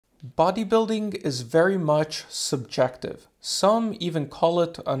Bodybuilding is very much subjective. Some even call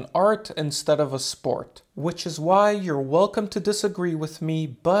it an art instead of a sport, which is why you're welcome to disagree with me,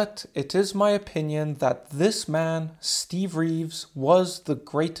 but it is my opinion that this man, Steve Reeves, was the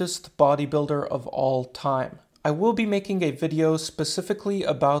greatest bodybuilder of all time. I will be making a video specifically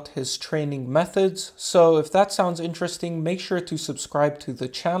about his training methods, so if that sounds interesting, make sure to subscribe to the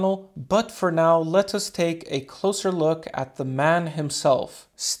channel. But for now, let us take a closer look at the man himself.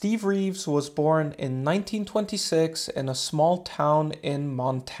 Steve Reeves was born in 1926 in a small town in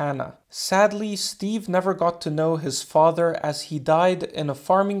Montana. Sadly, Steve never got to know his father as he died in a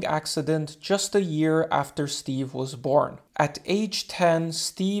farming accident just a year after Steve was born. At age 10,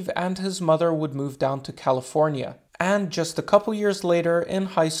 Steve and his mother would move down to California. And just a couple years later, in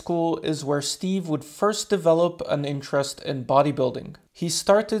high school, is where Steve would first develop an interest in bodybuilding. He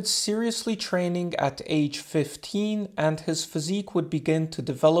started seriously training at age 15, and his physique would begin to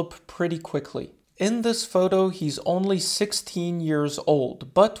develop pretty quickly. In this photo, he's only 16 years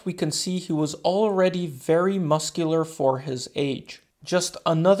old, but we can see he was already very muscular for his age. Just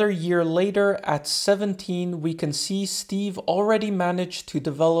another year later, at 17, we can see Steve already managed to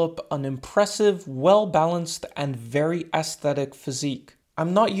develop an impressive, well-balanced, and very aesthetic physique.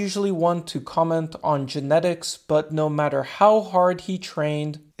 I'm not usually one to comment on genetics, but no matter how hard he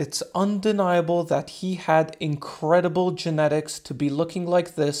trained, it's undeniable that he had incredible genetics to be looking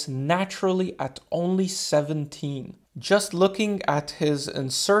like this naturally at only 17. Just looking at his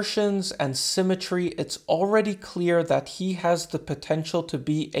insertions and symmetry, it's already clear that he has the potential to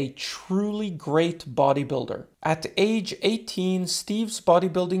be a truly great bodybuilder. At age 18, Steve's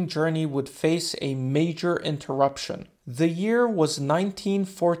bodybuilding journey would face a major interruption. The year was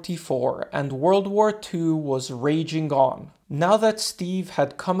 1944 and World War II was raging on. Now that Steve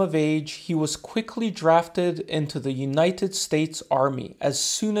had come of age, he was quickly drafted into the United States Army as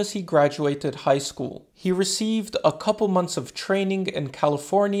soon as he graduated high school. He received a couple months of training in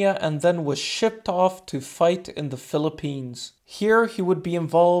California and then was shipped off to fight in the Philippines. Here he would be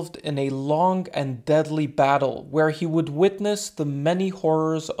involved in a long and deadly battle where he would witness the many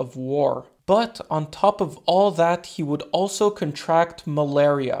horrors of war. But on top of all that, he would also contract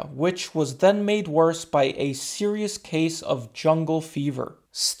malaria, which was then made worse by a serious case of jungle fever.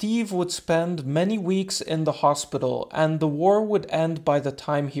 Steve would spend many weeks in the hospital, and the war would end by the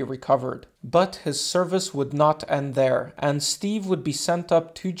time he recovered. But his service would not end there, and Steve would be sent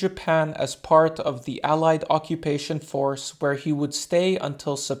up to Japan as part of the Allied occupation force, where he would stay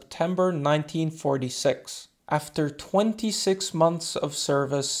until September 1946. After 26 months of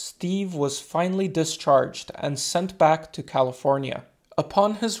service, Steve was finally discharged and sent back to California.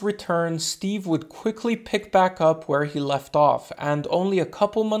 Upon his return, Steve would quickly pick back up where he left off, and only a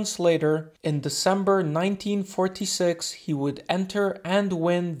couple months later, in December 1946, he would enter and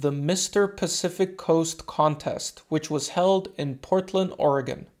win the Mr. Pacific Coast contest, which was held in Portland,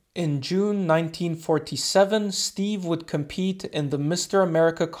 Oregon. In June 1947, Steve would compete in the Mr.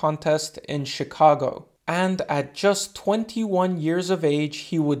 America contest in Chicago. And at just 21 years of age,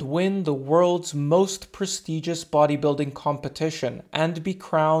 he would win the world's most prestigious bodybuilding competition and be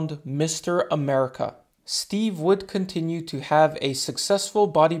crowned Mr. America. Steve would continue to have a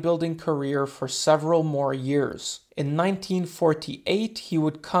successful bodybuilding career for several more years. In 1948, he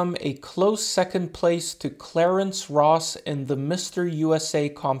would come a close second place to Clarence Ross in the Mr. USA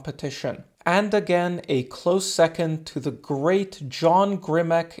competition. And again, a close second to the great John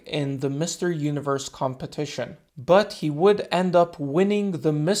Grimek in the Mr. Universe competition. But he would end up winning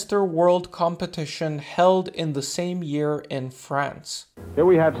the Mr. World competition held in the same year in France. Here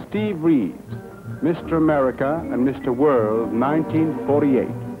we have Steve Reeves, Mr. America and Mr. World,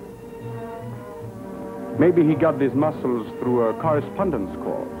 1948. Maybe he got these muscles through a correspondence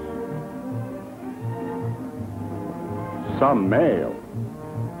course. Some male.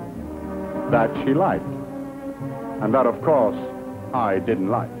 That she liked, and that, of course, I didn't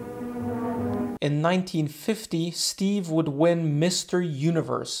like. In 1950, Steve would win Mr.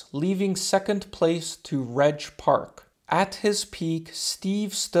 Universe, leaving second place to Reg Park. At his peak,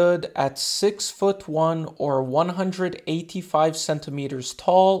 Steve stood at 6'1" or 185 centimeters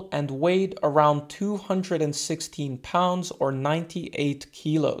tall and weighed around 216 pounds or 98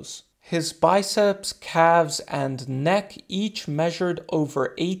 kilos. His biceps, calves, and neck each measured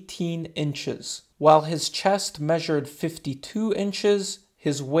over 18 inches, while his chest measured 52 inches,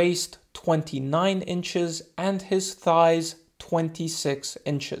 his waist 29 inches, and his thighs 26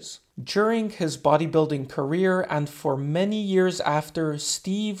 inches. During his bodybuilding career and for many years after,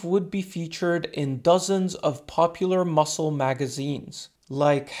 Steve would be featured in dozens of popular muscle magazines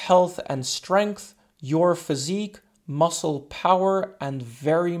like Health and Strength, Your Physique, muscle power, and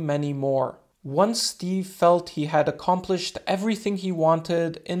very many more. Once Steve felt he had accomplished everything he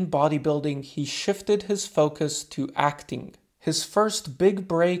wanted in bodybuilding, he shifted his focus to acting. His first big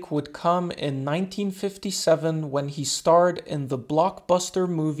break would come in 1957 when he starred in the blockbuster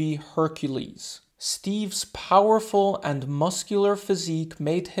movie Hercules. Steve's powerful and muscular physique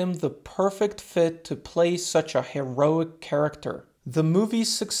made him the perfect fit to play such a heroic character. The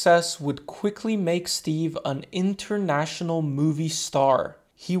movie's success would quickly make Steve an international movie star.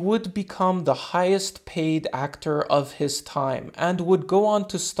 He would become the highest paid actor of his time and would go on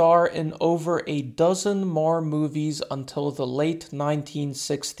to star in over a dozen more movies until the late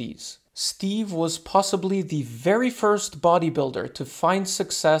 1960s. Steve was possibly the very first bodybuilder to find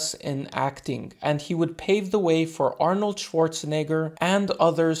success in acting, and he would pave the way for Arnold Schwarzenegger and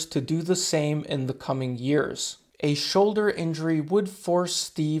others to do the same in the coming years. A shoulder injury would force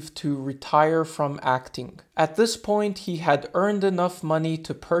Steve to retire from acting. At this point, he had earned enough money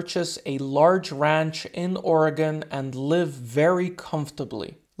to purchase a large ranch in Oregon and live very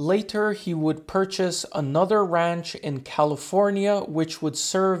comfortably. Later, he would purchase another ranch in California, which would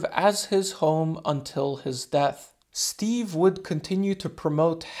serve as his home until his death. Steve would continue to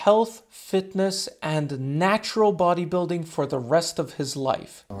promote health, fitness, and natural bodybuilding for the rest of his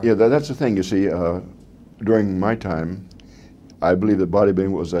life. Yeah, that's the thing, you see. During my time, I believe that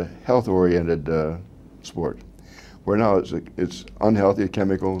bodybuilding was a health-oriented sport, where now it's unhealthy,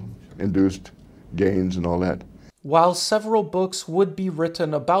 chemical-induced gains and all that. While several books would be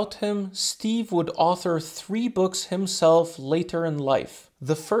written about him, Steve would author 3 books himself later in life.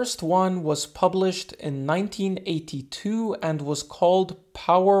 The first one was published in 1982 and was called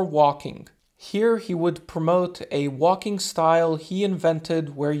Power Walking. Here he would promote a walking style he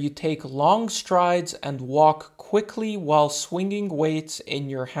invented where you take long strides and walk quickly while swinging weights in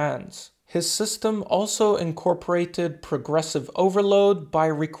your hands. His system also incorporated progressive overload by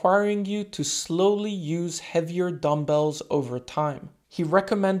requiring you to slowly use heavier dumbbells over time. He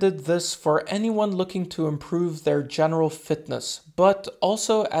recommended this for anyone looking to improve their general fitness, but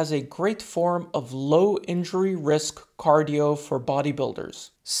also as a great form of low injury risk cardio for bodybuilders.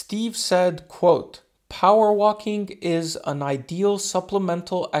 Steve said, quote, "Power walking is an ideal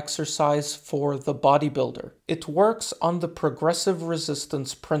supplemental exercise for the bodybuilder. It works on the progressive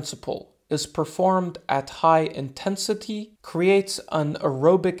resistance principle, is performed at high intensity, creates an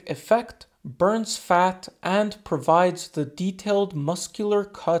aerobic effect, burns fat, and provides the detailed muscular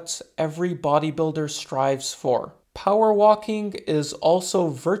cuts every bodybuilder strives for. Power walking is also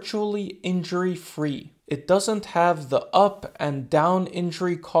virtually injury-free. It doesn't have the up and down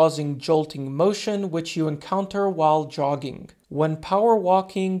injury-causing jolting motion which you encounter while jogging. When power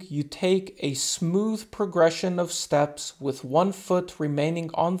walking, you take a smooth progression of steps with one foot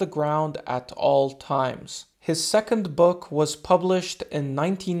remaining on the ground at all times." His second book was published in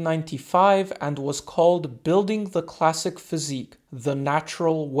 1995 and was called Building the Classic Physique, The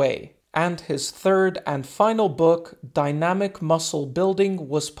Natural Way. And his third and final book, Dynamic Muscle Building,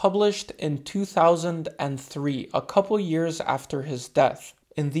 was published in 2003, a couple years after his death.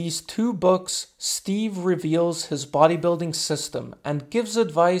 In these 2 books, Steve reveals his bodybuilding system and gives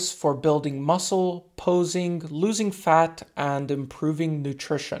advice for building muscle, posing, losing fat, and improving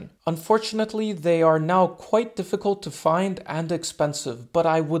nutrition. Unfortunately, they are now quite difficult to find and expensive, but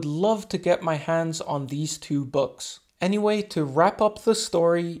I would love to get my hands on these 2 books. Anyway, to wrap up the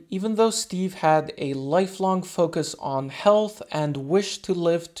story, even though Steve had a lifelong focus on health and wished to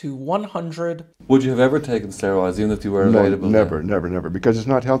live to 100... Would you have ever taken steroids even if you were available? No, never, because it's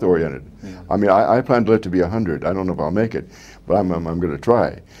not health oriented. Yeah. I mean, I plan to live to be 100. I don't know if I'll make it, but I'm going to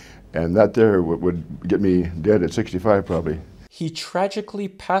try. And that there would get me dead at 65 probably. He tragically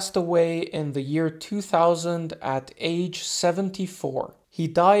passed away in the year 2000 at age 74. He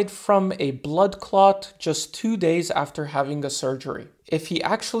died from a blood clot just 2 days after having a surgery. If he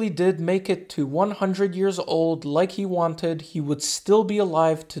actually did make it to 100 years old like he wanted, he would still be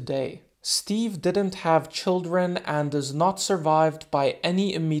alive today. Steve didn't have children and is not survived by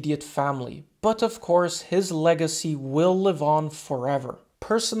any immediate family, but of course his legacy will live on forever.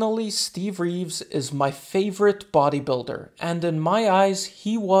 Personally, Steve Reeves is my favorite bodybuilder, and in my eyes,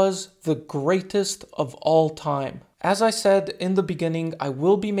 he was the greatest of all time. As I said in the beginning, I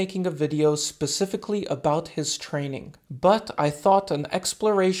will be making a video specifically about his training, but I thought an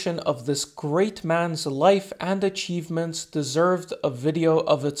exploration of this great man's life and achievements deserved a video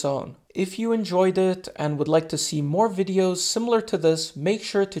of its own. If you enjoyed it and would like to see more videos similar to this, make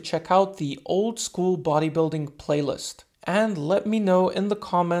sure to check out the Old School Bodybuilding playlist. And let me know in the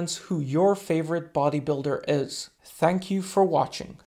comments who your favorite bodybuilder is. Thank you for watching.